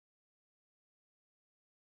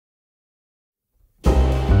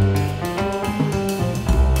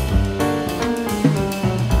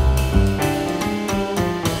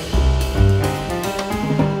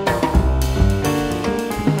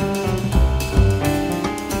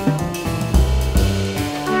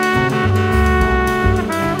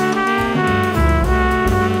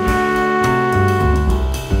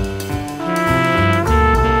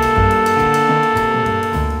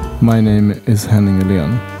My name is Henning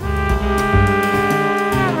Ullén.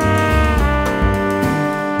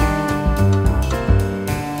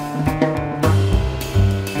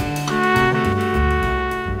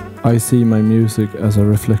 I see my music as a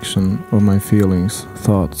reflection of my feelings,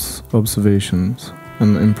 thoughts, observations,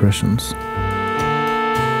 and impressions.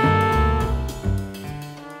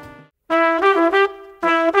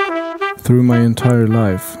 Through my entire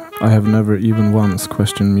life, I have never even once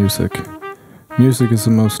questioned music. Music is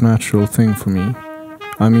the most natural thing for me.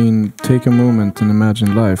 I mean, take a moment and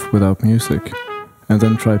imagine life without music, and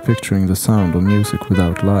then try picturing the sound of music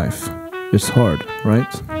without life. It's hard, right?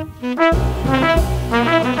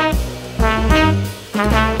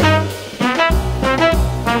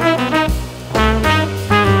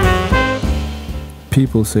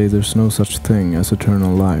 People say there's no such thing as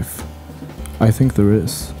eternal life. I think there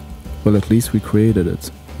is. Well, at least we created it,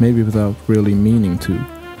 maybe without really meaning to.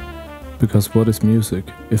 Because what is music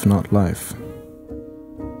if not life?